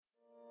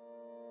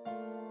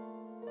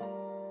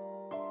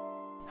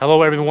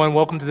Hello, everyone.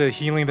 Welcome to the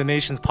Healing the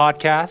Nations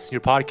podcast,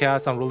 your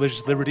podcast on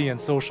religious liberty and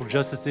social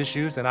justice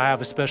issues. And I have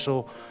a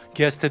special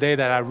guest today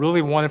that I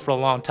really wanted for a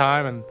long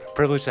time and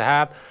privileged to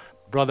have,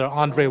 Brother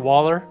Andre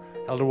Waller.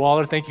 Elder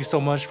Waller, thank you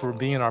so much for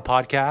being on our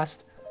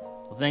podcast.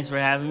 Well, thanks for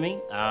having me.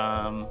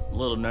 I'm a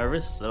little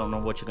nervous. I don't know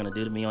what you're going to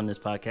do to me on this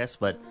podcast,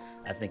 but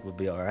I think we'll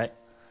be all right.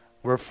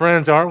 We're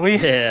friends, aren't we?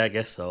 Yeah, I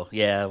guess so.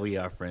 Yeah, we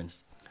are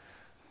friends.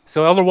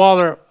 So, Elder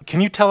Waller,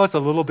 can you tell us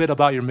a little bit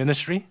about your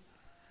ministry?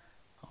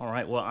 All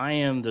right. Well, I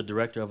am the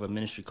director of a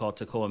ministry called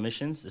Toccoa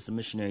Missions. It's a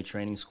missionary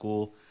training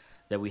school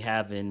that we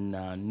have in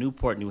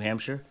Newport, New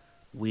Hampshire.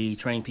 We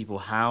train people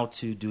how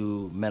to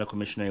do medical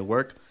missionary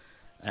work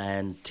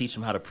and teach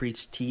them how to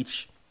preach,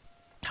 teach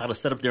how to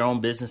set up their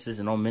own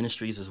businesses and own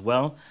ministries as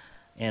well.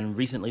 And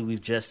recently,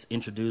 we've just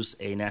introduced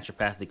a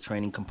naturopathic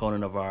training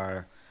component of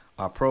our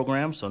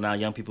program. So now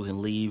young people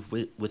can leave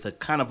with a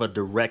kind of a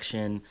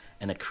direction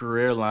and a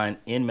career line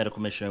in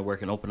medical missionary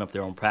work and open up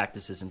their own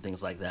practices and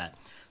things like that.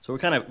 So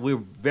we're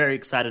very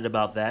excited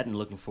about that and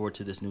looking forward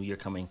to this new year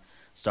coming,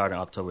 starting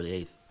October the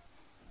 8th.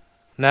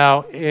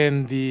 Now,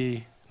 in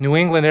the New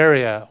England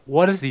area,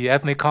 what is the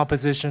ethnic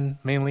composition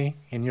mainly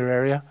in your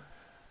area?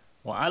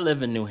 Well, I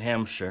live in New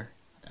Hampshire.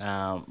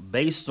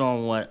 Based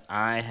on what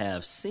I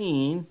have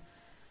seen,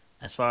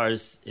 as far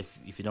as, if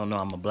you don't know,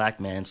 I'm a black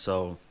man,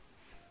 so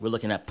we're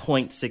looking at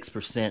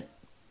 0.6%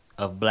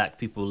 of black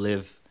people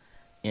live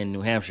in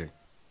New Hampshire.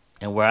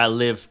 And where I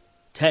live,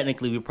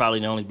 technically, we're probably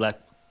the only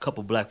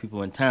couple black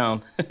people in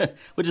town,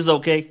 which is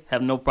okay.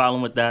 Have no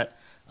problem with that.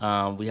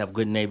 We have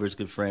good neighbors,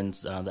 good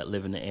friends that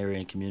live in the area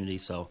and community.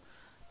 So,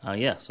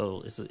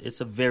 so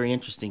it's a very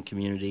interesting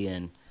community,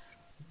 and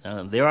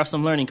there are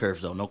some learning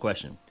curves, though, no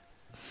question.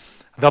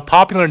 The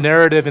popular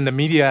narrative in the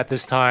media at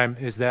this time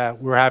is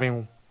that we're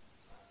having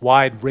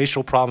wide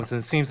racial problems, and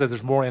it seems that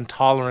there's more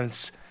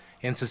intolerance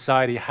in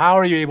society. How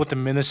are you able to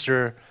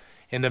minister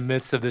in the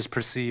midst of this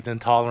perceived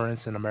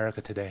intolerance in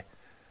America today?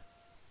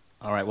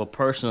 All right. Well,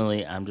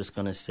 personally, I'm just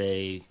going to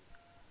say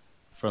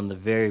from the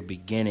very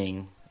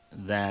beginning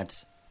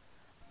that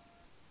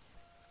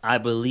I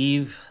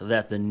believe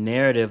that the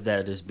narrative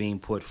that is being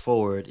put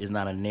forward is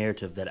not a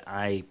narrative that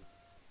I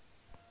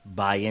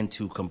buy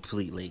into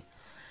completely.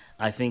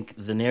 I think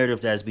the narrative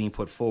that is being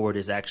put forward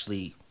is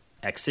actually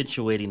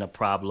accentuating a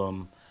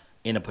problem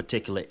in a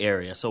particular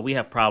area. So we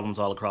have problems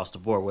all across the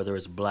board, whether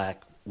it's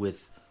black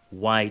with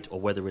white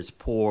or whether it's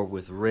poor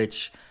with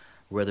rich,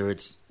 whether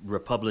it's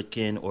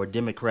Republican or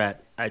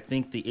Democrat. I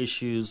think the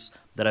issues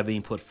that are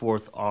being put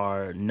forth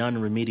are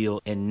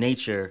non-remedial in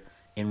nature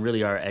and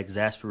really are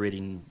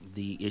exasperating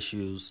the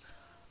issues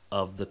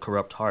of the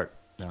corrupt heart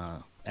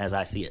as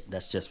I see it.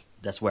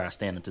 That's where I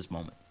stand at this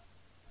moment.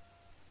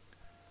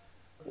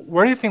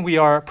 Where do you think we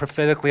are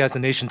prophetically as a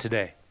nation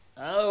today?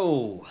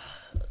 Oh,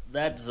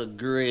 that's a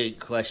great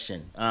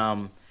question.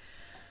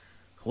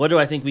 What do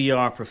I think we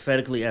are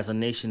prophetically as a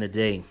nation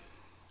today?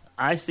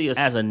 I see us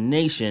as a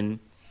nation,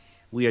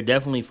 we are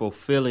definitely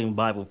fulfilling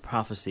Bible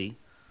prophecy.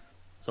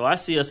 So I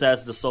see us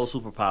as the sole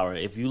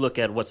superpower. If you look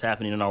at what's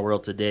happening in our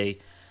world today,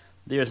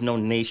 there's no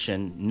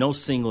nation, no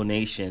single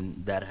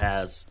nation that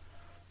has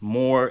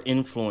more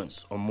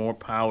influence or more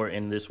power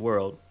in this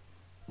world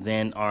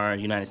than our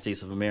United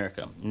States of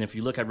America. And if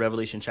you look at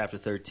Revelation chapter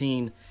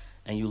 13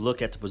 and you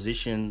look at the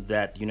position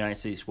that the United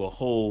States will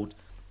hold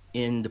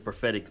in the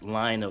prophetic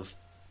line of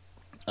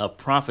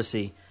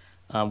prophecy,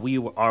 we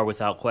are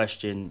without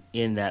question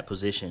in that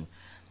position.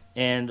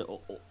 And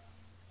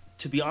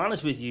to be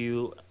honest with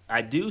you,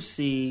 I do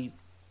see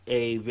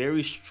a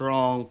very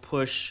strong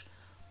push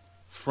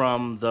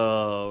from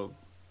the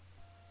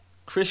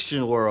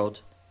Christian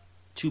world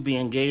to be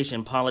engaged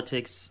in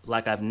politics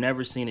like I've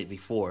never seen it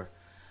before.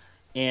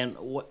 And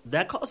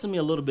that causes me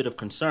a little bit of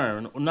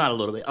concern, not a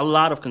little bit, a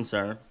lot of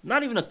concern,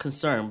 not even a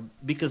concern,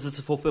 because it's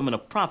a fulfillment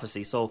of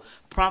prophecy. So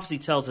prophecy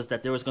tells us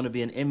that there was going to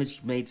be an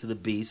image made to the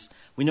beast.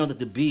 We know that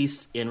the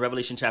beast in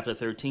Revelation chapter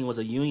 13 was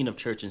a union of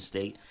church and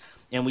state.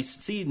 And we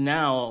see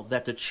now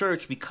that the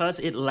church, because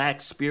it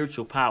lacks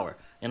spiritual power,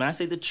 and I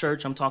say the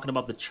church, I'm talking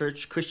about the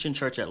church, Christian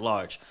church at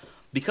large.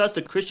 Because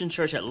the Christian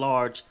church at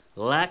large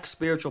lacks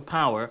spiritual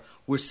power,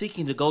 we're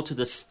seeking to go to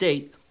the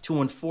state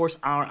to enforce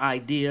our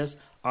ideas,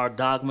 our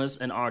dogmas,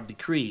 and our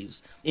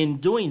decrees. In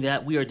doing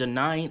that, we are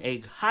denying a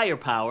higher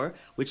power,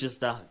 which is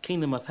the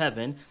kingdom of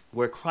heaven,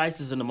 where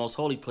Christ is in the most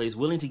holy place,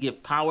 willing to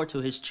give power to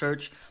his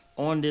church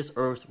on this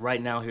earth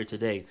right now here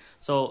today.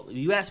 So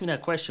you asked me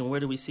that question, where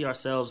do we see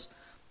ourselves,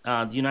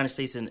 the United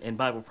States in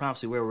Bible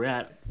prophecy, where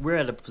we're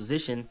at a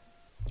position,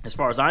 as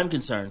far as I'm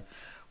concerned,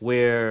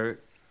 where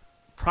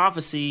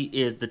prophecy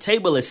is, the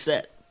table is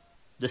set,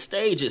 the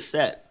stage is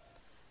set.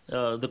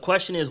 The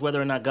question is whether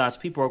or not God's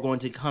people are going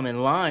to come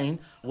in line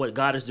what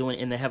God is doing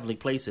in the heavenly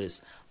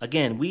places.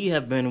 Again, we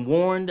have been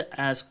warned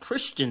as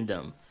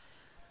Christendom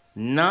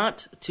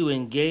not to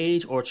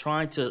engage or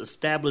try to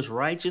establish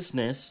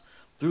righteousness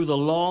through the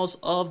laws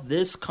of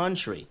this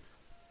country.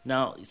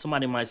 Now,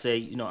 somebody might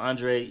say,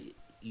 Andre,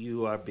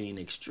 you are being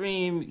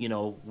extreme.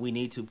 We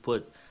need to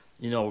put,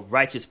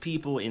 righteous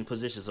people in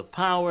positions of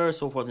power,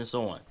 so forth and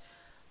so on.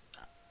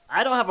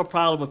 I don't have a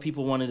problem with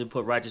people wanting to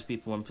put righteous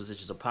people in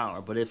positions of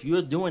power. But if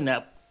you're doing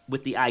that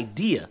with the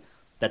idea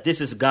that this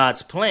is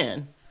God's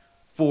plan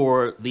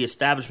for the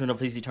establishment of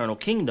his eternal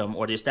kingdom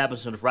or the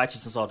establishment of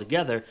righteousness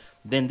altogether,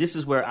 then this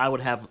is where I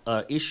would have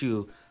an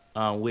issue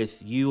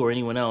with you or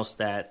anyone else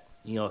that,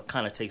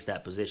 kind of takes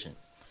that position.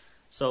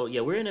 So,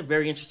 yeah, we're in a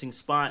very interesting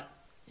spot,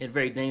 in a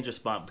very dangerous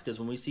spot, because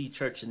when we see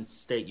church and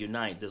state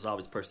unite, there's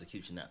always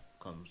persecution that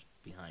comes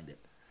behind it.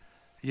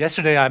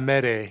 Yesterday, I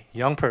met a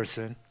young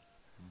person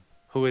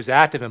who is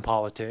active in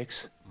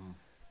politics,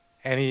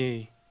 and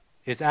he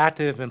is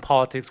active in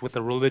politics with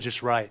the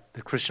religious right,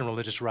 the Christian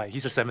religious right.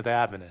 He's a Seventh-day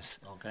Adventist.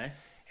 Okay.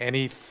 And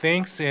he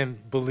thinks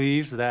and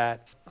believes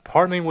that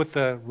partnering with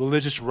the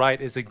religious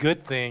right is a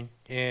good thing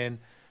in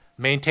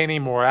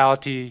maintaining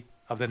morality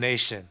of the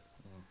nation,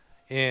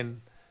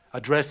 in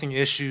addressing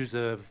issues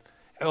of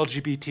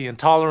LGBT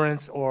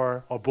intolerance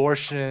or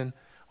abortion,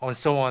 and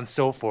so on and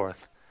so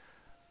forth.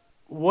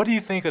 What do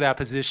you think of that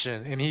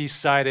position? And he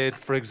cited,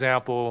 for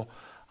example,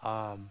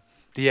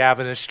 the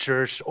Adventist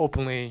Church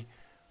openly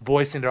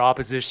voicing their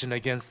opposition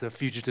against the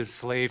fugitive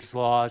slaves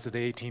laws of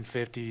the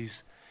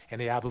 1850s and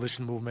the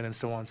abolition movement and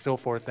so on and so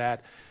forth,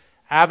 that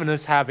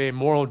Adventists have a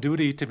moral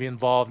duty to be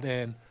involved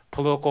in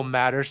political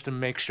matters to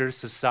make sure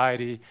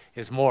society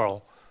is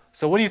moral.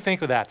 So what do you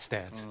think of that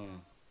stance?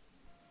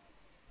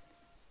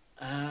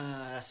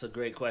 That's a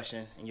great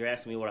question. And you're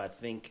asking me what I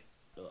think.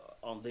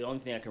 The only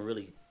thing I can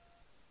really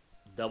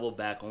double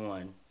back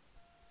on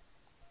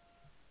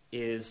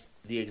is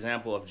the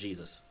example of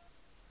Jesus.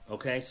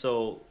 Okay,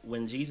 so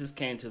when Jesus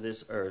came to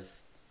this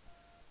earth,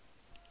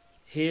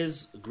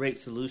 his great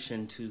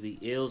solution to the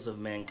ills of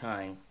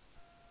mankind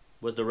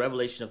was the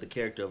revelation of the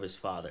character of his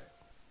Father.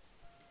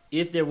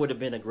 If there would have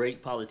been a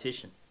great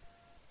politician,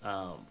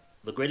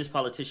 the greatest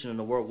politician in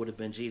the world would have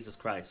been Jesus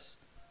Christ.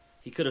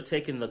 He could have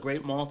taken the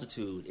great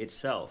multitude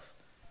itself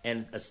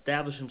and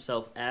established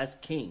himself as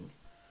king,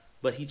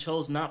 but he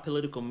chose not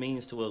political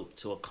means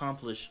to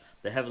accomplish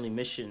the heavenly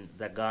mission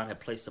that God had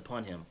placed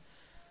upon him.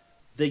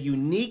 The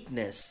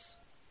uniqueness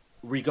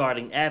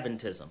regarding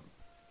Adventism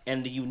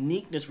and the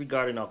uniqueness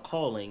regarding our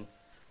calling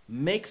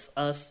makes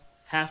us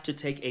have to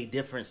take a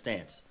different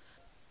stance.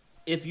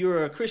 If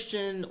you're a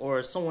Christian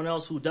or someone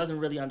else who doesn't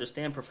really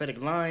understand prophetic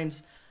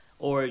lines,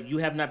 or you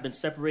have not been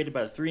separated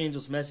by the three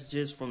angels'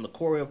 messages from the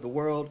core of the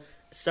world,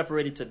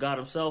 separated to God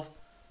himself,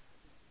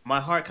 my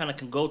heart kind of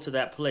can go to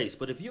that place.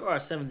 But if you are a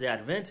Seventh-day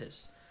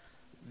Adventist,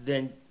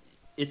 then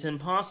it's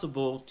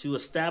impossible to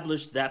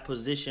establish that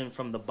position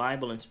from the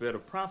Bible and spirit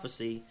of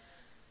prophecy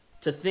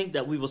to think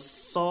that we will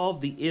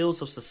solve the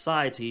ills of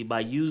society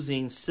by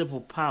using civil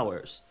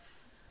powers.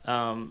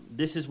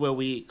 This is where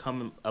we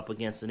come up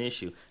against an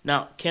issue.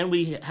 Now, can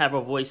we have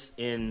a voice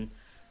in,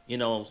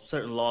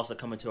 certain laws that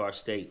come into our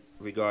state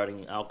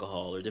regarding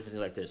alcohol or different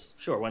things like this?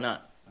 Sure, why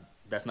not?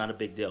 That's not a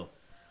big deal.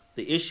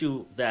 The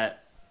issue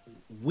that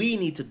we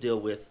need to deal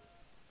with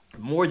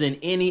more than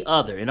any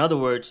other, in other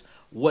words,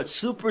 what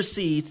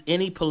supersedes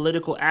any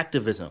political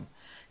activism,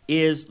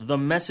 is the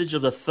message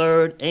of the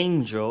third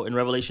angel in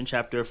Revelation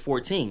chapter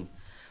 14.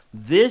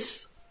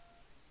 This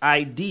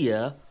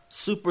idea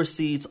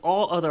supersedes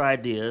all other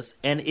ideas,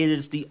 and it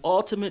is the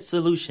ultimate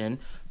solution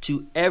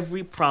to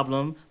every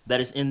problem that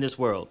is in this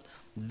world.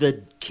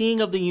 The King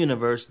of the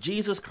universe,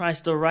 Jesus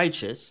Christ the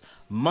righteous,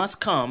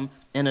 must come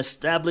and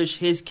establish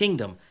his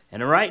kingdom.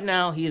 And right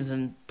now he is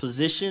in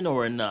position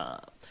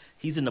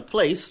he's in a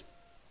place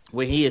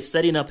where he is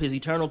setting up his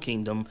eternal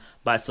kingdom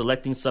by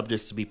selecting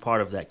subjects to be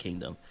part of that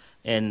kingdom.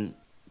 And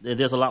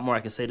there's a lot more I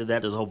can say to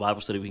that. There's a whole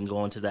Bible study we can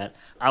go into that.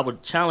 I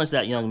would challenge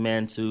that young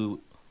man to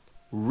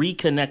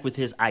reconnect with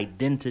his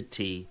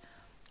identity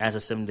as a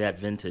Seventh-day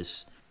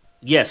Adventist.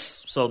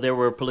 Yes, so there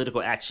were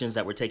political actions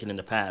that were taken in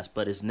the past,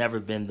 but it's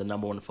never been the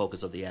number one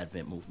focus of the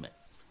Advent movement.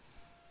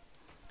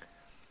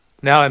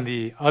 Now, on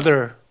the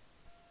other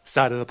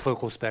side of the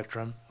political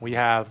spectrum, we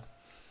have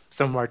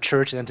some of our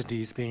church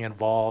entities being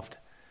involved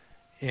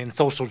in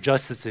social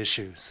justice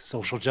issues.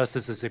 Social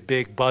justice is a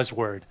big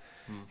buzzword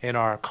in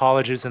our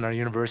colleges and our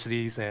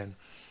universities, and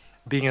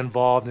being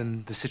involved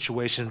in the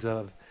situations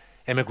of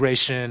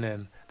immigration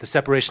and the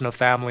separation of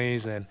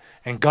families and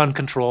gun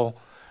control.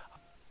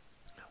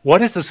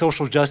 What is the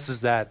social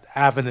justice that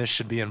Adventists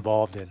should be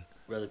involved in?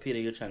 Brother Peter,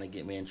 you're trying to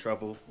get me in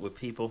trouble with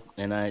people,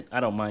 and I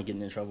don't mind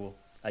getting in trouble,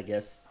 I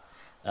guess.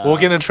 We'll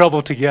get in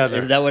trouble together.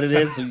 Is that what it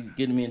is?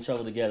 Getting me in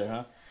trouble together,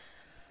 huh?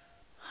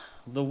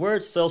 The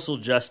word social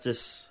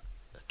justice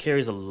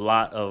carries a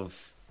lot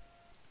of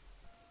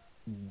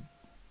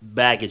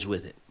baggage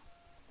with it.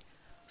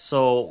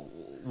 So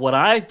what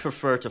I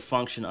prefer to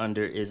function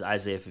under is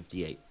Isaiah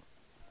 58.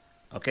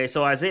 Okay,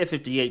 so Isaiah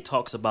 58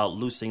 talks about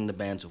loosing the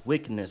bands of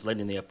wickedness,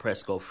 letting the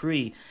oppressed go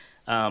free,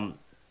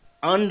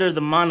 under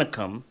the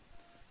monicum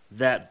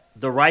that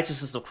the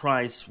righteousness of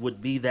Christ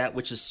would be that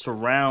which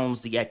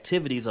surrounds the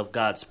activities of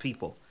God's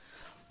people,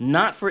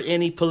 not for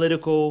any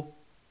political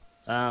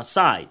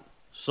side.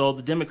 So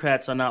the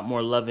Democrats are not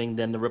more loving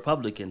than the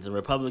Republicans, and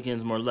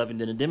Republicans more loving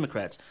than the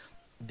Democrats.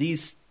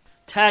 These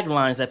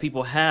taglines that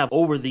people have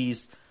over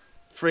these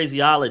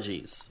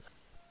phraseologies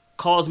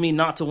cause me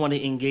not to want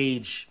to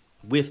engage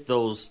with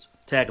those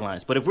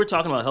taglines. But if we're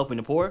talking about helping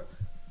the poor,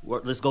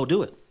 let's go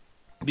do it,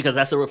 because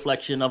that's a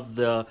reflection of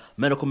the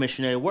medical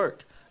missionary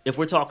work. If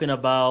we're talking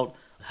about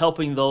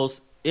helping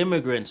those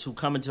immigrants who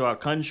come into our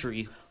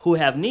country who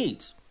have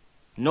needs,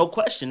 no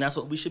question, that's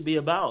what we should be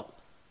about.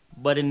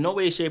 But in no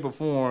way, shape, or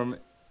form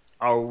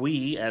are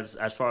we, as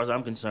far as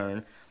I'm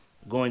concerned,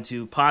 going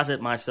to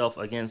posit myself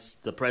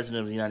against the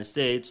President of the United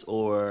States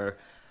or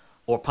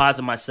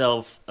posit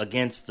myself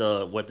against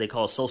what they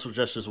call social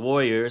justice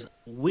warriors.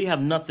 We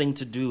have nothing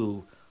to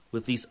do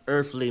with these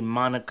earthly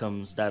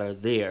monikums that are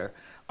there.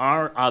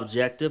 Our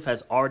objective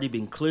has already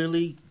been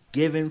clearly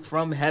given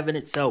from heaven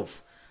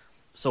itself.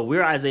 So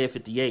we're Isaiah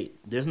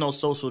 58. There's no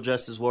social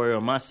justice warrior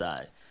on my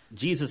side.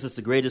 Jesus is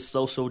the greatest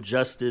social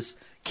justice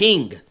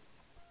king.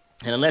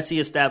 And unless he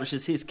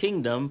establishes his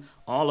kingdom,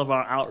 all of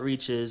our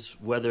outreaches,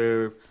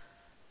 whether...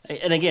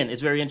 And again,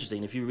 it's very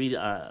interesting. If you read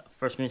 1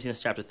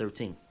 Corinthians chapter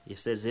 13, it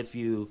says, if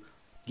you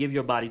give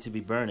your body to be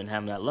burned and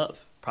have not love,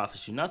 it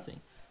profits you nothing.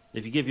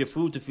 If you give your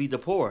food to feed the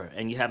poor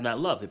and you have not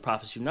love, it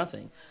profits you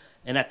nothing.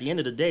 And at the end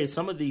of the day,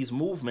 some of these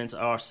movements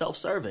are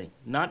self-serving,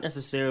 not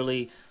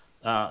necessarily...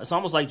 it's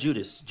almost like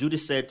Judas.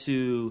 Judas said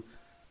to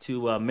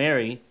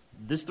Mary,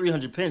 this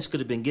 300 pence could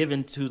have been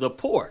given to the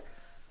poor.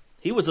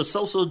 He was a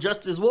social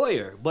justice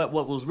warrior. But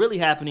what was really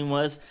happening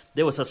was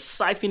there was a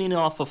siphoning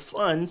off of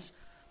funds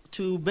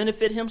to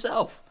benefit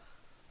himself.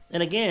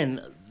 And again,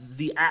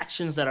 the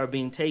actions that are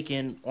being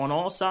taken on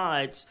all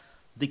sides,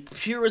 the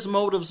purest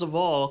motives of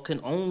all can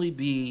only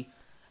be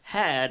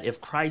had if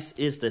Christ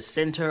is the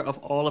center of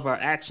all of our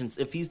actions,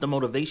 if he's the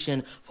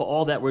motivation for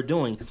all that we're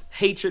doing.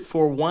 Hatred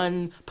for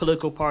one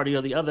political party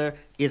or the other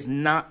is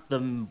not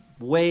the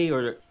way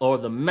or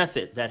the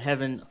method that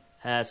heaven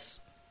has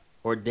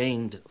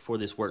ordained for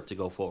this work to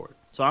go forward.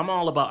 So I'm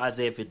all about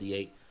Isaiah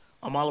 58.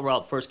 I'm all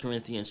about 1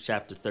 Corinthians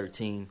chapter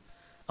 13.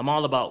 I'm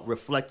all about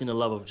reflecting the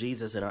love of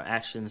Jesus in our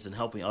actions and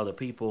helping other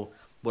people,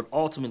 but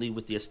ultimately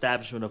with the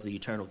establishment of the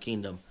eternal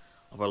kingdom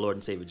of our Lord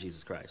and Savior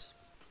Jesus Christ.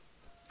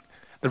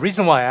 The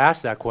reason why I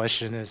asked that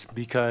question is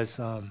because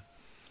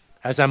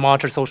as I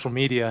monitor social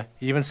media,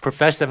 even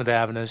professed Seventh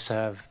Adventists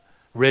have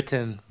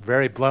written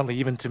very bluntly,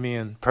 even to me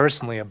and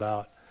personally,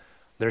 about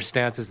their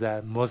stances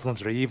that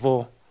Muslims are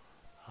evil,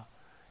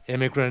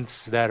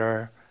 immigrants that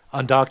are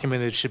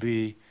undocumented should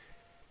be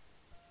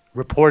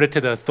reported to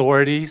the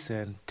authorities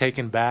and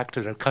taken back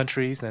to their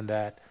countries, and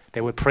that they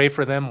would pray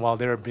for them while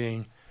they're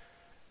being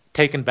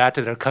taken back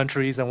to their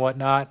countries and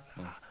whatnot.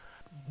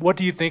 What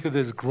do you think of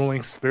this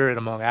growing spirit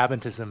among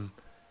Adventism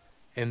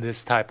in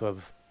this type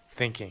of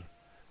thinking?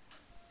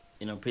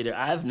 You know, Peter,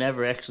 I've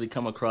never actually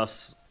come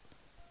across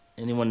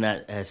anyone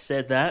that has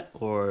said that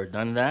or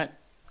done that.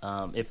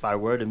 If I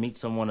were to meet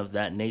someone of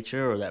that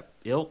nature or that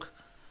ilk,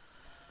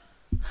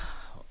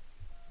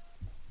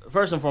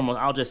 first and foremost,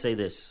 I'll just say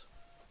this.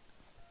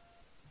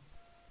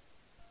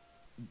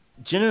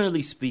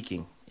 Generally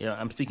speaking,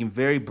 I'm speaking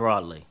very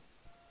broadly,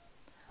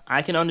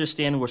 I can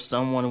understand where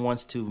someone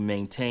wants to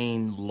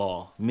maintain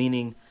law,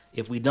 meaning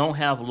if we don't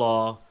have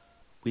law,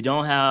 we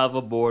don't have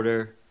a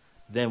border,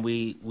 then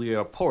we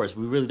are porous.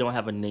 We really don't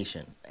have a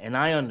nation. And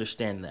I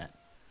understand that.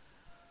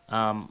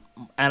 And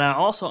I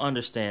also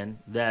understand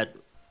that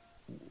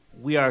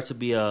we are to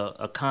be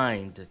a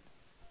kind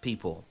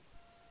people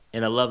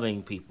and a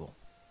loving people.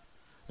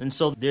 And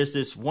so there's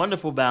this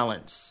wonderful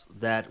balance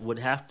that would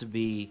have to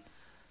be,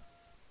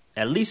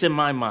 at least in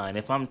my mind,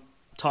 if I'm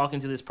talking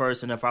to this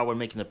person, if I were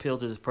making an appeal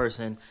to this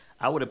person,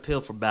 I would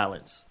appeal for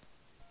balance,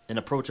 an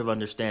approach of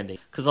understanding.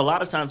 Because a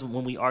lot of times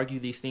when we argue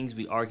these things,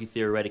 we argue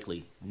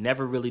theoretically,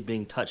 never really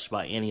being touched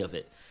by any of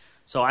it.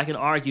 So I can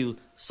argue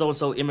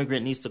so-and-so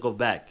immigrant needs to go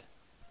back.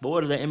 But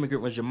what if that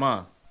immigrant was your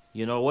mom?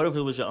 You know, what if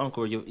it was your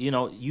uncle?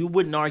 You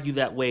wouldn't argue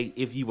that way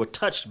if you were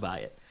touched by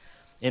it.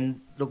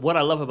 And what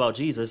I love about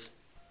Jesus,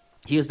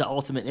 he is the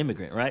ultimate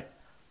immigrant, right?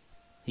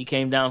 He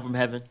came down from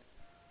heaven.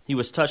 He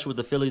was touched with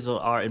the feelings of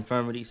our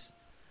infirmities.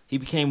 He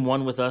became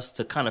one with us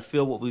to kind of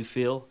feel what we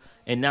feel.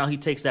 And now he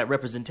takes that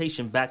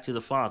representation back to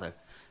the Father.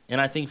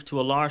 And I think to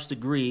a large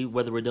degree,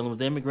 whether we're dealing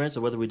with immigrants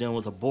or whether we're dealing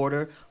with a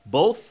border,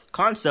 both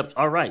concepts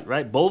are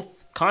right?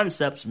 Both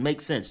concepts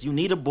make sense. You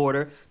need a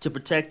border to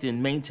protect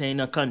and maintain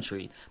a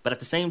country. But at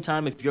the same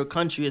time, if your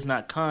country is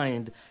not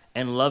kind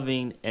and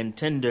loving and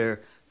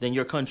tender, then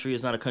your country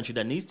is not a country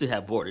that needs to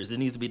have borders. It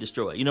needs to be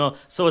destroyed.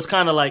 So it's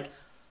kind of like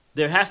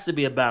there has to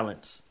be a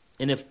balance.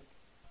 And if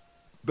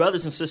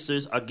brothers and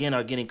sisters, again,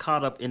 are getting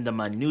caught up in the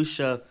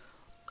minutia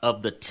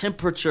of the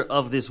temperature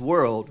of this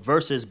world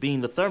versus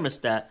being the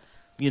thermostat,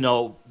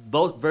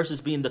 both versus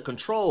being the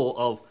control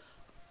of,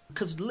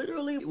 because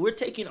literally we're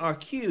taking our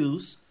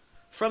cues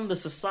from the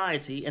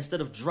society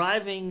instead of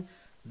driving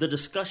the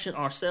discussion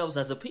ourselves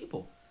as a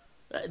people.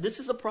 This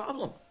is a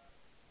problem.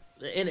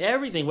 In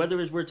everything, whether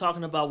it's we're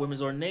talking about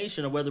women's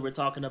ordination or whether we're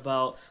talking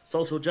about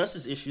social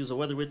justice issues or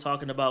whether we're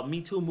talking about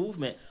Me Too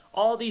movement,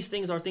 all these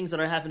things are things that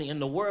are happening in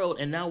the world,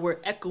 and now we're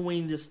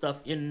echoing this stuff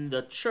in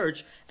the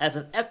church as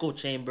an echo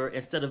chamber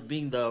instead of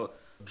being the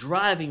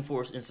driving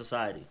force in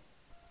society.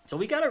 So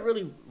we got to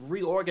really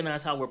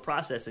reorganize how we're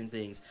processing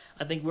things.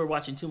 I think we're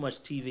watching too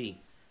much TV,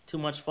 too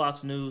much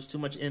Fox News, too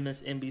much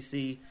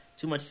MSNBC,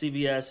 too much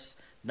CBS,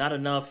 not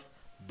enough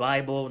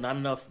Bible, not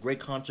enough great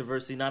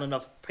controversy, not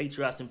enough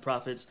patriots and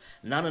prophets,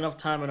 not enough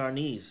time on our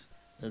knees.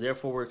 And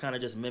therefore, we're kind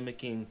of just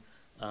mimicking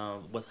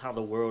with how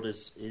the world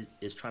is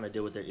trying to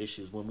deal with their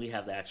issues when we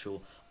have the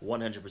actual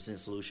 100%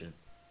 solution.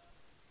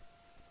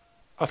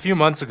 A few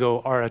months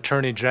ago, our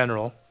Attorney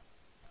General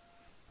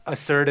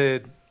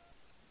asserted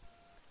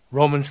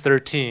Romans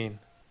 13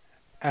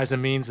 as a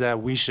means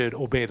that we should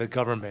obey the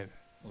government.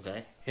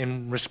 Okay.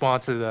 In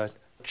response to the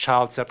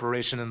child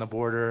separation in the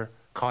border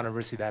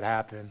controversy that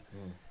happened.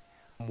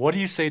 What do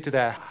you say to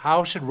that?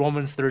 How should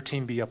Romans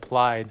 13 be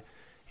applied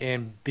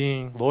in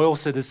being loyal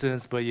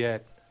citizens, but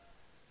yet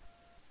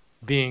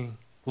being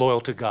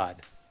loyal to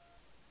God?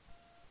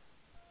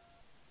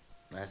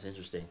 That's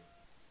interesting.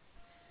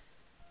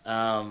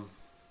 One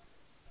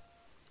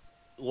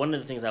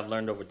of the things I've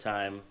learned over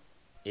time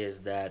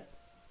is that,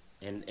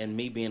 and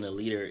me being a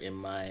leader in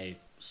my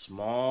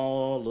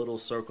small little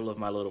circle of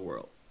my little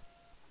world,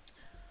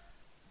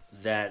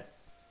 that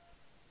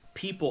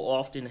people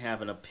often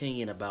have an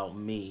opinion about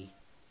me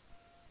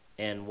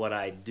and what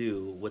I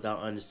do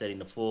without understanding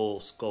the full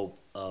scope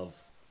of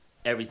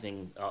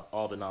everything,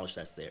 all the knowledge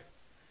that's there.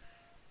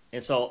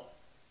 And so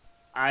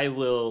I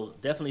will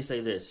definitely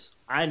say this.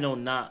 I know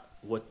not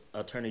what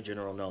Attorney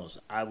General knows.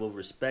 I will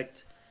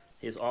respect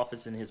his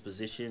office and his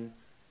position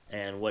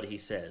and what he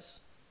says.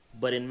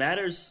 But in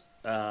matters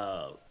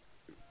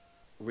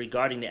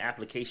regarding the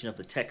application of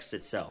the text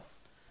itself,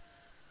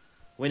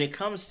 when it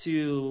comes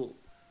to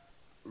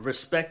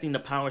respecting the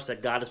powers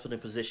that God has put in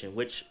position,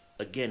 which,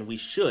 again, we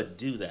should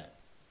do that,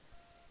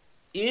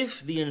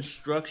 if the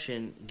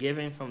instruction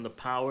given from the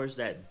powers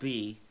that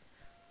be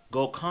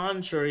go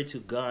contrary to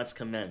God's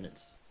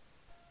commandments,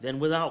 then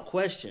without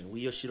question,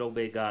 we should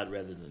obey God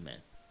rather than man.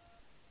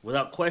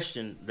 Without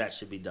question, that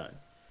should be done.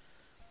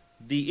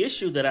 The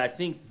issue that I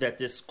think that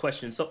this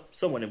question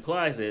somewhat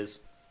implies is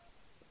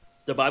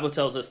the Bible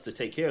tells us to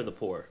take care of the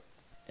poor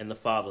and the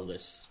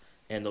fatherless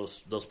and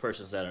those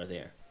persons that are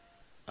there.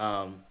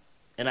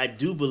 And I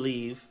do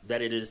believe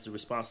that it is the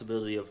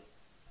responsibility of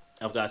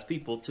God's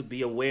people to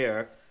be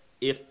aware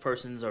if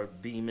persons are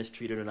being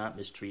mistreated or not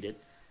mistreated.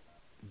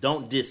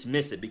 Don't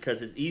dismiss it,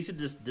 because it's easy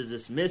to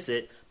dismiss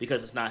it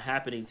because it's not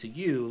happening to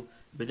you,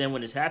 but then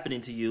when it's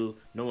happening to you,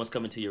 no one's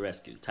coming to your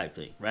rescue type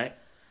thing, right?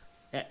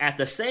 At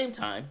the same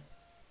time,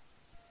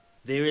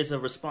 there is a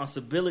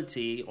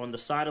responsibility on the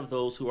side of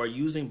those who are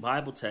using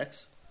Bible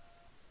texts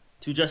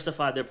to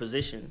justify their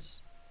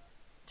positions,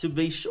 to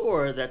be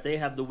sure that they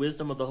have the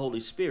wisdom of the Holy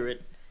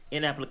Spirit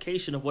in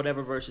application of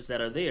whatever verses that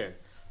are there.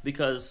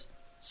 Because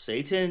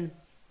Satan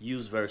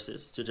used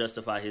verses to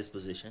justify his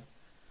position,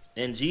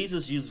 and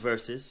Jesus used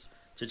verses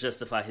to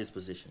justify his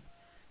position.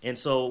 And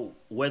so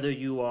whether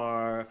you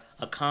are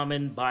a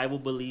common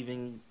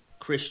Bible-believing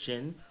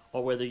Christian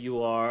or whether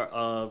you are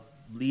a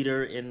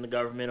leader in the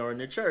government or in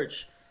the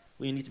church,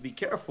 we need to be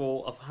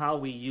careful of how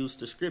we use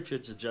the scripture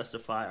to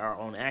justify our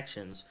own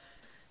actions.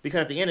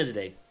 Because at the end of the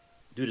day,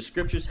 do the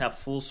scriptures have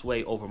full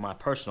sway over my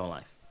personal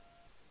life?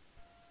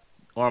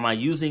 Or am I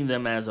using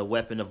them as a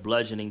weapon of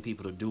bludgeoning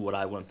people to do what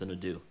I want them to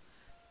do?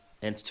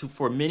 And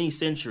for many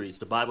centuries,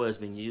 the Bible has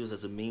been used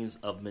as a means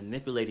of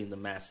manipulating the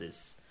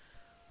masses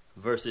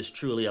versus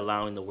truly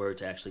allowing the word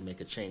to actually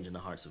make a change in the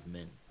hearts of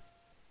men.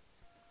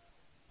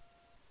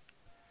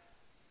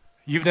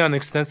 You've done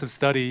extensive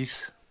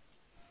studies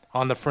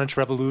on the French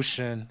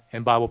Revolution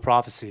and Bible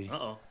prophecy.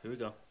 Uh-oh, here we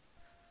go.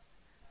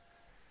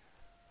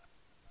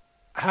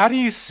 How do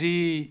you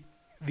see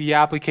the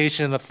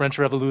application of the French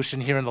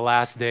Revolution here in the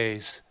last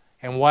days,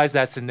 and why is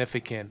that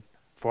significant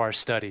for our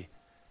study?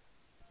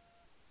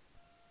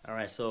 All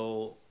right,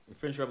 so the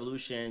French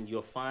Revolution,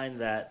 you'll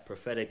find that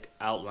prophetic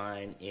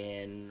outline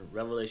in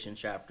Revelation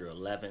chapter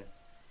 11,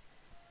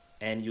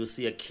 and you'll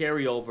see a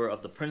carryover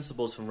of the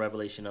principles from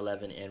Revelation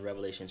 11 and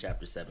Revelation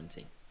chapter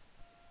 17.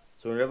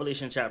 So in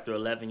Revelation chapter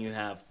 11, you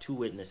have two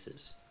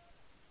witnesses.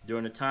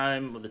 During the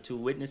time of the two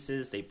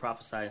witnesses, they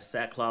prophesy in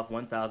sackcloth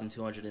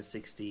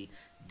 1,260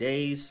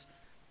 days.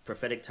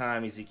 Prophetic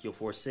time, Ezekiel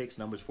 4:6,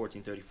 Numbers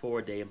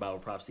 14:34, day in Bible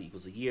prophecy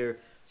equals a year.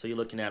 So you're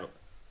looking at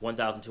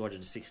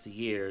 1,260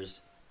 years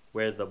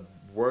where the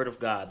word of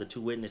God, the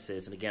two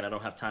witnesses, and again, I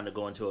don't have time to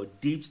go into a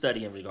deep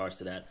study in regards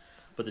to that,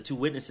 but the two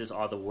witnesses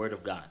are the word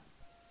of God.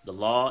 The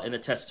law and the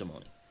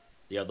testimony,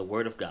 they are the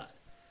word of God.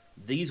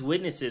 These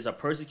witnesses are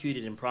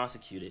persecuted and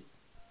prosecuted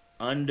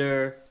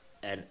under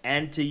an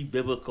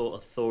anti-biblical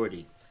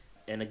authority.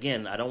 And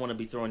again, I don't want to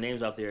be throwing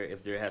names out there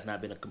if there has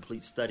not been a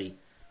complete study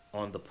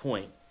on the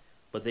point,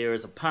 but there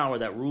is a power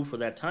that ruled for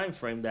that time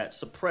frame that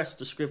suppressed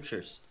the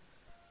scriptures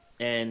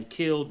and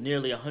killed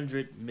nearly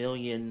 100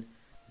 million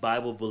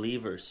Bible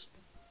believers.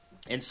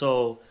 And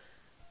so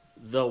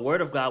the word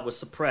of God was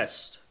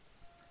suppressed.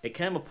 It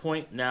came a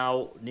point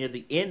now near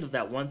the end of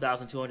that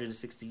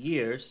 1,260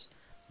 years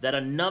that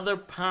another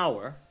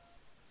power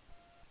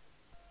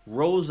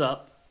rose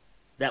up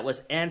that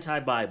was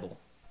anti-Bible.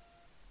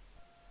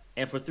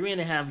 And for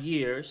 3.5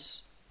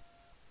 years,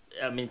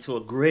 to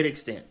a great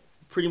extent,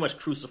 pretty much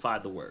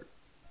crucified the word.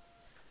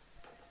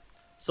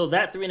 So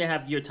that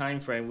 3.5 year time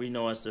frame we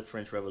know as the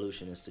French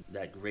Revolution is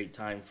that great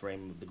time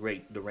frame,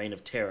 the reign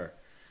of terror.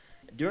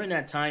 During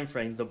that time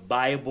frame, the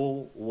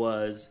Bible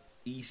was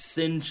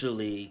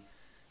essentially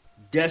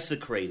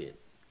desecrated.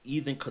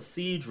 Even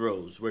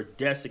cathedrals were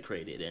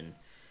desecrated,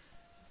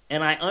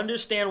 and I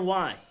understand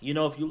why.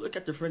 If you look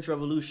at the French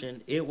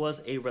Revolution, it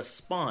was a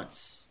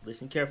response.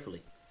 Listen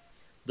carefully.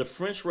 The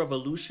French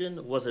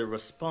Revolution was a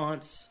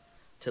response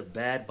to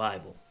bad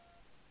Bible.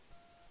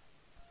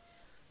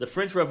 The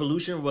French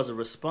Revolution was a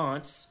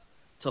response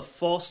to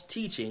false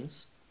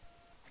teachings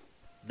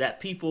that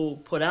people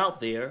put out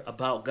there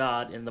about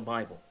God in the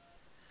Bible.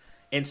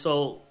 And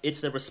so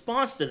it's a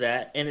response to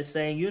that, and it's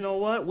saying, you know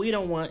what? We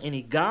don't want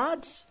any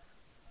gods,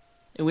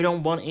 and we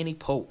don't want any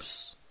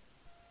popes.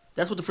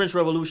 That's what the French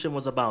Revolution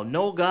was about.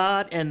 No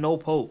God and no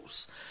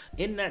popes.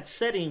 In that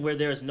setting where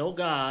there's no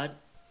God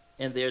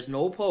and there's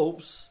no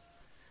popes,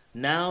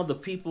 now the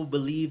people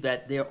believe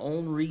that their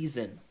own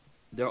reason,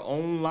 their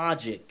own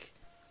logic,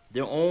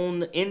 their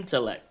own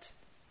intellect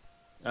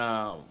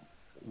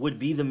would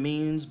be the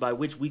means by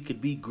which we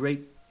could be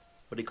great,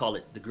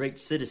 the great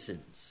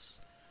citizens.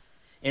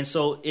 And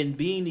so in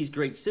being these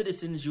great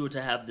citizens, you were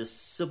to have this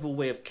civil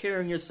way of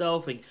carrying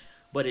yourself,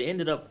 but it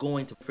ended up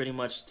going to pretty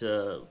much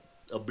to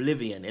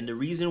oblivion. And the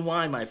reason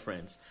why, my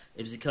friends,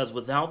 is because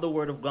without the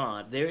word of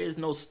God, there is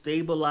no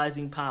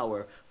stabilizing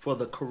power for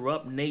the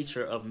corrupt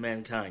nature of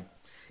mankind.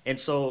 And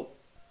so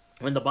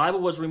when the Bible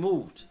was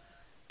removed,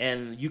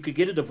 and you could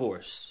get a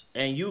divorce,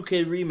 and you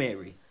could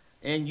remarry,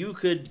 and you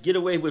could get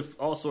away with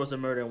all sorts of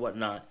murder and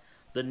whatnot,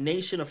 the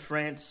nation of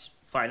France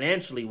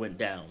financially went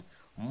down,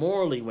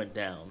 morally went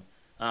down.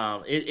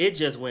 It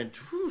just went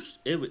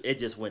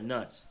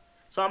nuts.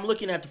 So I'm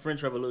looking at the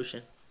French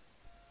Revolution,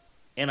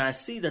 and I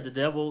see that the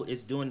devil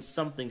is doing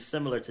something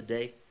similar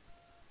today.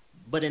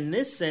 But in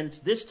this sense,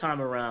 this time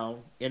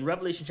around, in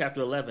Revelation chapter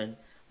 11,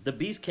 the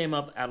beast came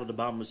up out of the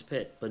bottomless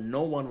pit, but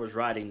no one was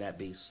riding that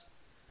beast.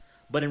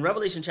 But in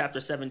Revelation chapter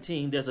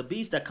 17, there's a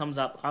beast that comes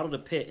up out of the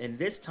pit, and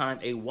this time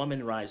a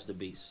woman rides the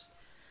beast.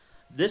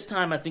 This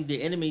time I think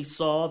the enemy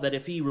saw that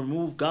if he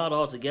removed God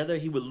altogether,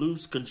 he would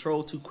lose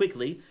control too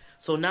quickly.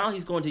 So now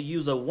he's going to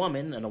use a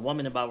woman, and a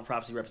woman in Bible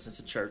prophecy represents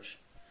the church.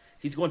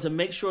 He's going to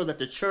make sure that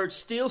the church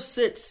still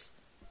sits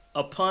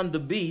upon the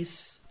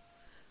beast,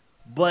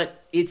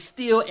 but it's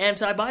still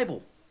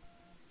anti-Bible.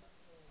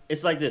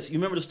 It's like this. You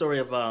remember the story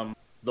of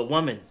the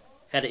woman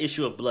had an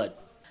issue of blood.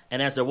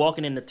 And as they're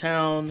walking in the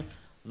town,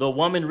 the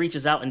woman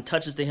reaches out and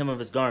touches the hem of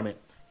his garment,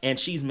 and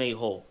she's made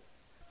whole.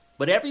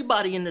 But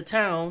everybody in the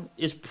town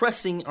is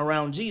pressing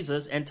around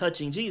Jesus and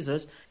touching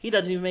Jesus. He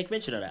doesn't even make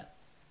mention of that.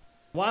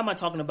 Why am I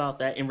talking about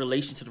that in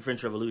relation to the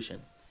French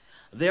Revolution?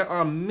 There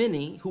are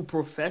many who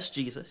profess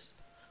Jesus,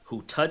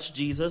 who touch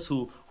Jesus,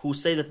 who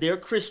say that they're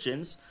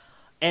Christians,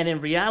 and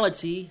in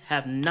reality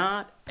have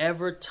not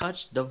ever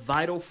touched the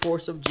vital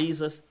force of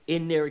Jesus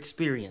in their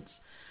experience.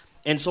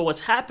 And so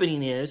what's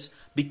happening is,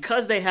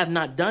 because they have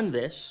not done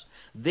this,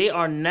 they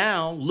are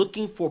now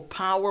looking for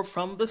power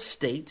from the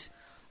state,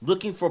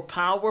 looking for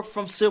power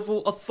from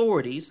civil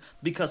authorities,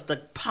 because the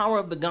power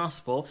of the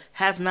gospel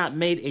has not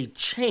made a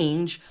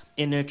change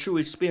in their true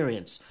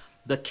experience.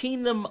 The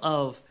kingdom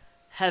of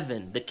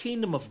heaven, the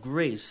kingdom of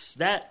grace,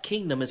 that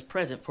kingdom is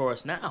present for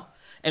us now.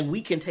 And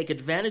we can take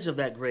advantage of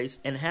that grace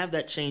and have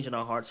that change in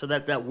our hearts so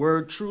that that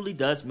word truly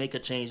does make a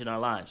change in our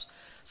lives.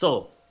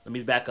 So let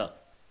me back up.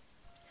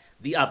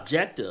 The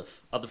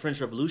objective of the French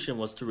Revolution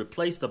was to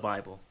replace the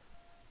Bible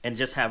and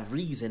just have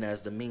reason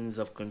as the means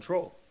of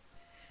control.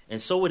 And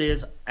so it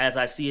is, as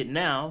I see it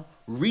now,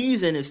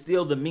 reason is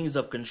still the means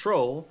of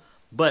control,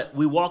 but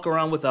we walk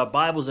around with our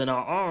Bibles in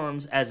our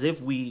arms as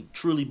if we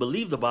truly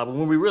believe the Bible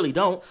when we really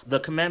don't. The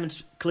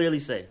commandments clearly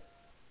say.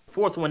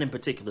 Fourth one in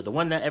particular, the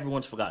one that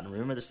everyone's forgotten.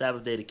 Remember the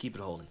Sabbath day to keep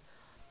it holy.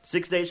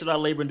 6 days shalt thou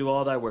labor and do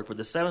all thy work, but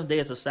the seventh day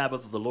is the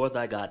Sabbath of the Lord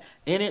thy God.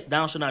 In it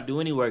thou shalt not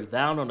do any work,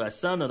 thou, nor thy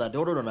son, nor thy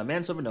daughter, nor thy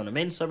manservant, nor thy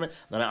maidservant,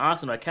 nor thy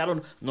ox, nor thy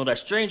cattle, nor thy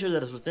stranger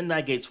that is within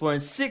thy gates. For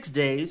in 6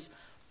 days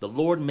the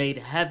Lord made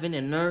heaven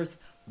and earth,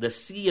 the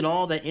sea and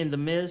all that in the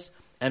midst,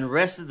 and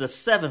rested the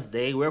seventh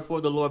day. Wherefore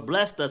the Lord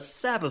blessed the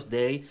Sabbath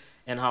day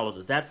and hallowed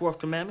it. That fourth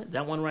commandment,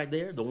 that one right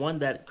there, the one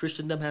that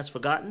Christendom has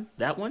forgotten,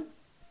 that one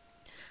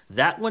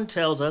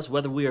tells us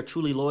whether we are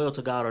truly loyal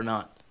to God or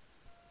not.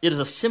 It is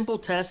a simple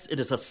test. It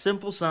is a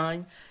simple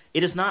sign.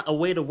 It is not a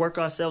way to work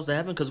ourselves to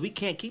heaven, because we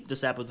can't keep the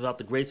Sabbath without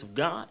the grace of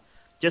God.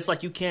 Just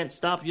like you can't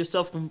stop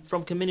yourself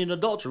from committing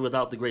adultery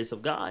without the grace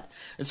of God.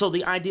 And so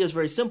the idea is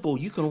very simple.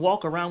 You can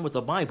walk around with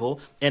a Bible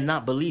and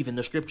not believe in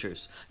the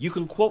scriptures. You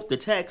can quote the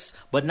text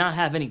but not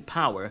have any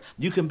power.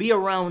 You can be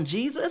around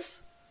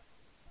Jesus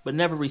but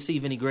never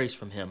receive any grace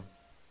from him.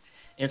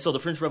 And so the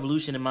French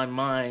Revolution, in my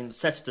mind,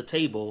 sets the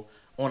table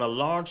on a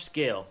large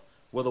scale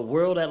where the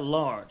world at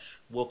large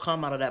will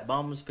come out of that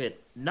bottomless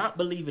pit, not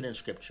believing in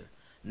scripture,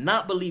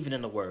 not believing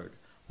in the word,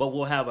 but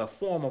will have a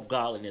form of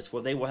godliness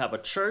where they will have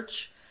a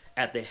church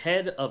at the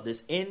head of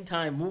this end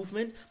time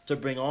movement to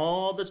bring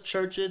all the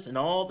churches and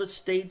all the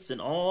states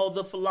and all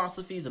the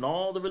philosophies and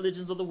all the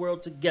religions of the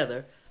world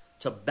together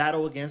to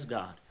battle against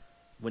God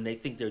when they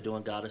think they're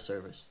doing God a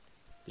service.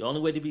 The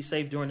only way to be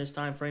saved during this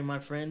time frame, my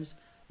friends,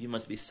 you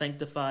must be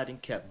sanctified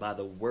and kept by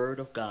the word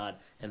of God.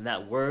 And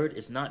that word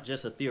is not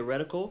just a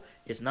theoretical.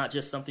 It's not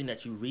just something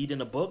that you read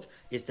in a book.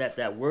 It's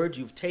that word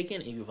you've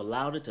taken and you've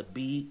allowed it to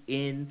be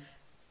in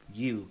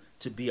you,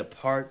 to be a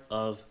part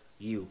of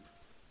you.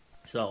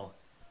 So,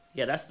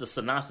 yeah, that's the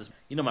synopsis.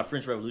 You know, my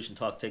French Revolution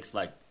talk takes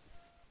like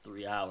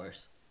 3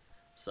 hours.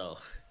 So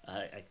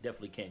I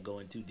definitely can't go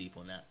in too deep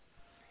on that.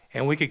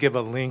 And we could give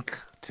a link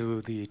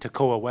to the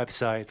TECOA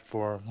website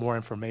for more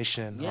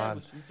information Yeah,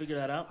 we can figure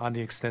that out. on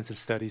the extensive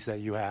studies that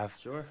you have.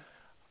 Sure.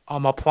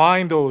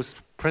 Applying those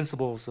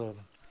principles of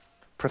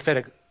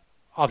prophetic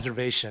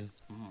observation,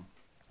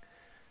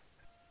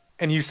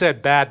 and you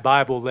said bad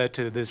Bible led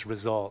to this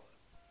result,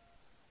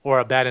 or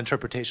a bad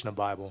interpretation of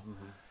Bible.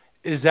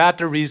 Is that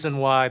the reason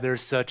why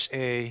there's such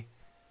a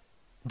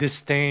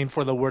disdain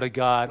for the Word of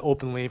God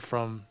openly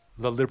from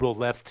the liberal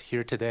left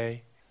here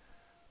today?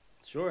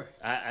 Sure.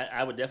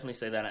 I would definitely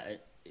say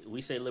that.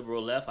 We say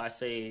liberal left. I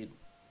say,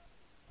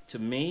 to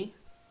me,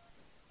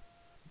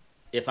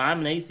 if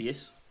I'm an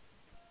atheist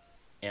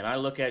and I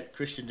look at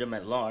Christendom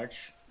at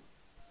large,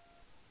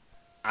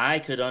 I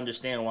could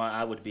understand why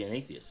I would be an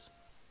atheist,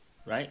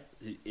 right?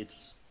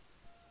 It's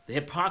the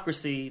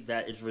hypocrisy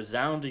that is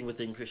resounding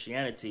within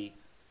Christianity.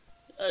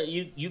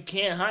 You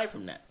can't hide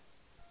from that.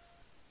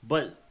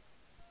 But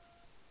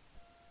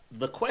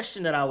the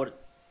question that I would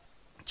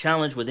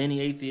challenge with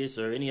any atheist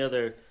or any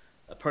other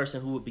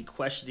person who would be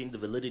questioning the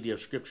validity of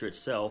Scripture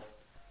itself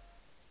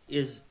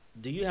is,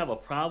 do you have a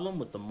problem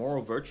with the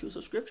moral virtues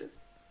of Scripture?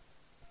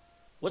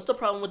 What's the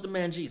problem with the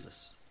man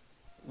Jesus?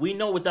 We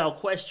know without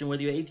question,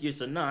 whether you're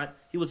atheist or not,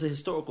 he was a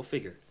historical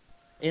figure.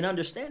 In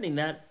understanding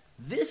that,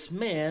 this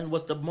man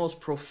was the most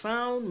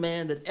profound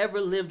man that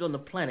ever lived on the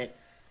planet.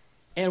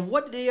 And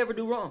what did he ever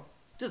do wrong?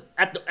 Just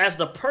as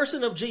the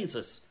person of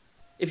Jesus,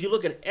 if you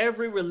look at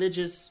every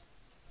religious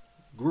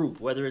group,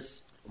 whether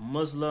it's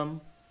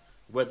Muslim,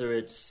 whether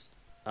it's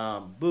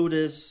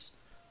Buddhist,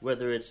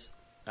 whether it's,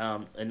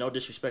 and no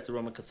disrespect to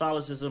Roman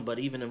Catholicism, but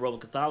even in Roman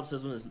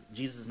Catholicism,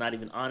 Jesus is not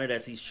even honored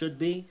as he should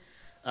be.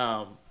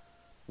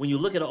 When you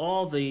look at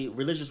all the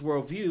religious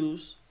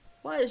worldviews,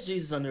 why is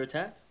Jesus under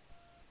attack?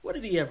 What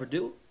did he ever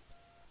do?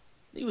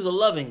 He was a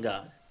loving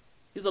God.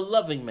 He's a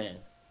loving man.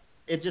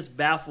 It just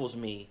baffles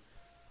me,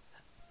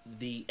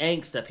 the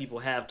angst that people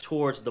have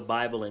towards the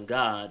Bible and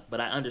God,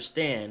 but I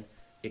understand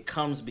it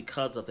comes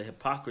because of the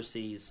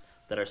hypocrisies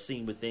that are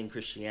seen within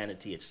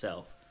Christianity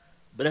itself.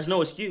 But there's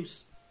no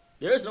excuse.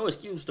 There is no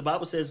excuse. The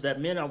Bible says that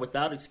men are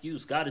without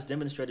excuse. God has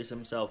demonstrated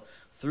himself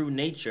through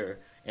nature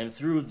and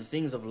through the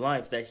things of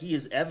life that he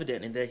is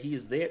evident and that he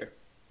is there.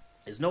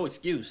 There's no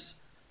excuse.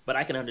 But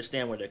I can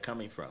understand where they're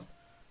coming from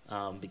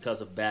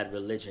because of bad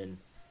religion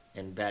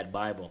and bad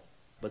Bible.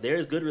 But there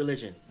is good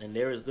religion and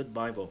there is good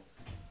Bible.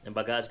 And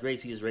by God's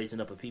grace, he is raising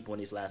up a people in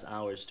these last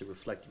hours to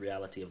reflect the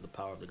reality of the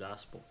power of the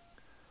gospel.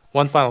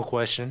 One final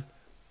question.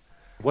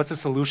 What's the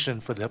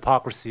solution for the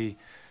hypocrisy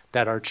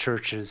that our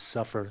churches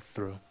suffer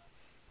through?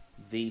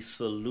 The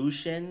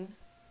solution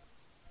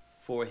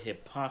for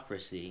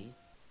hypocrisy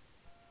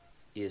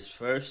is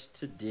first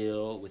to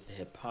deal with the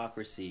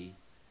hypocrisy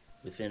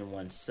within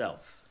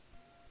oneself.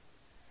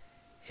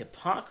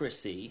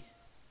 Hypocrisy,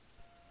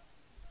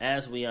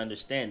 as we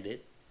understand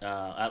it,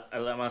 I'm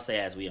going to say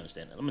as we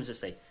understand it. Let me just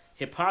say,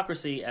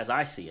 hypocrisy, as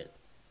I see it,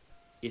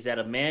 is that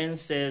a man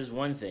says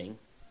one thing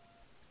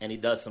and he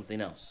does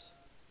something else.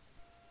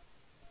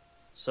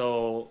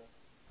 So,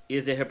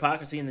 is there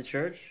hypocrisy in the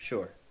church?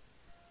 Sure.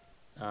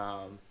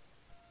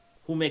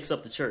 Who makes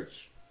up the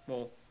church?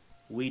 Well,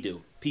 we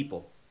do.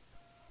 People.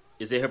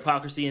 Is there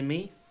hypocrisy in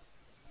me?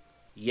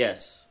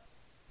 Yes.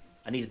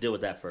 I need to deal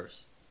with that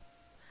first.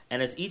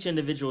 And as each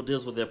individual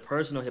deals with their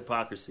personal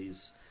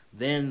hypocrisies,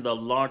 then the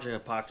larger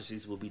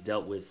hypocrisies will be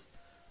dealt with.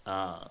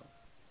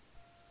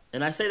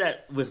 And I say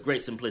that with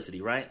great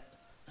simplicity, right?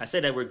 I say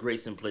that with great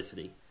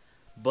simplicity.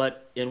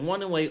 But in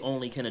one way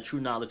only can a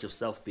true knowledge of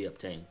self be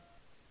obtained.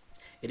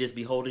 It is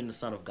beholding the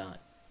Son of God.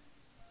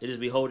 It is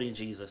beholding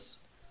Jesus.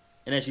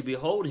 And as you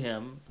behold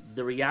him,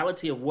 the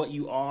reality of what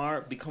you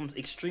are becomes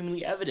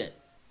extremely evident.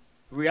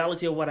 The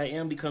reality of what I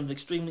am becomes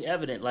extremely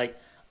evident. Like,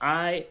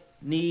 I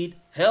need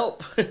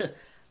help.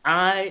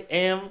 I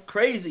am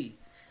crazy.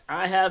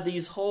 I have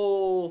these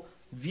whole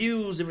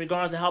views in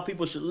regards to how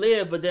people should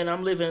live, but then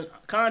I'm living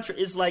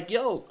contrary. It's like,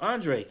 yo,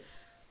 Andre,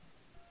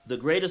 the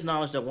greatest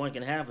knowledge that one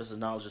can have is the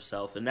knowledge of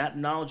self. And that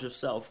knowledge of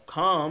self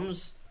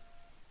comes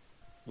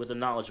with the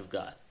knowledge of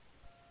God.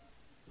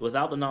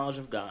 Without the knowledge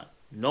of God,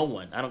 no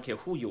one, I don't care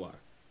who you are,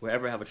 will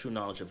ever have a true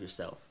knowledge of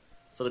yourself.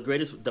 So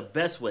the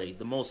best way,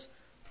 the most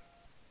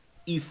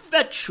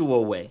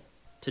effectual way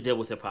to deal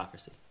with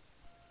hypocrisy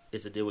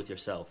is to deal with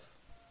yourself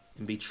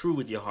and be true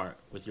with your heart,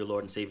 with your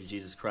Lord and Savior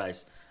Jesus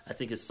Christ. I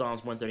think it's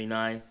Psalms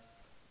 139,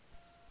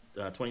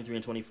 23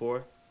 and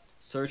 24.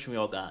 Search me,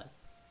 O God,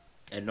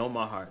 and know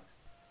my heart.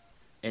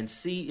 and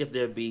see if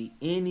there be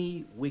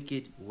any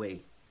wicked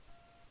way.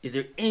 Is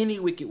there any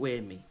wicked way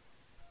in me?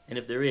 And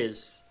if there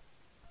is,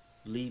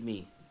 lead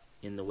me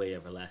in the way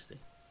everlasting.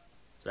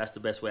 So that's the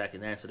best way I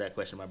can answer that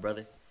question, my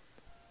brother.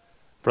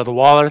 Brother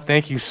Waller,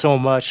 thank you so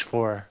much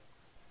for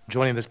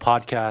joining this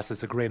podcast.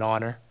 It's a great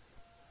honor.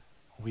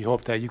 We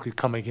hope that you could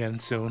come again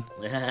soon.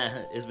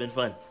 It's been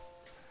fun.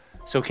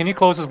 So can you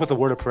close us with a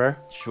word of prayer?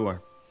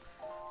 Sure.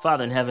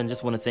 Father in heaven,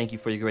 just want to thank you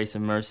for your grace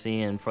and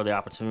mercy and for the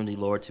opportunity,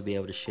 Lord, to be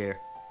able to share.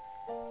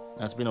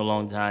 Now, it's been a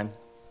long time,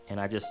 and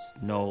I just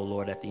know,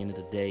 Lord, at the end of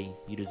the day,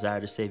 you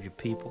desire to save your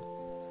people.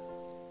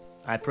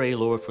 I pray,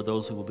 Lord, for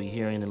those who will be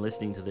hearing and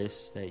listening to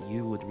this, that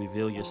you would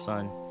reveal your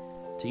Son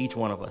to each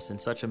one of us in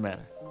such a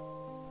manner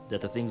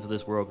that the things of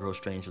this world grow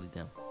strangely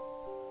dim.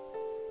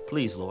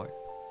 Please, Lord,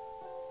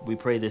 we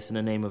pray this in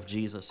the name of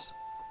Jesus,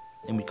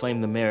 and we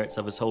claim the merits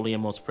of his holy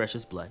and most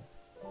precious blood.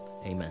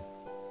 Amen.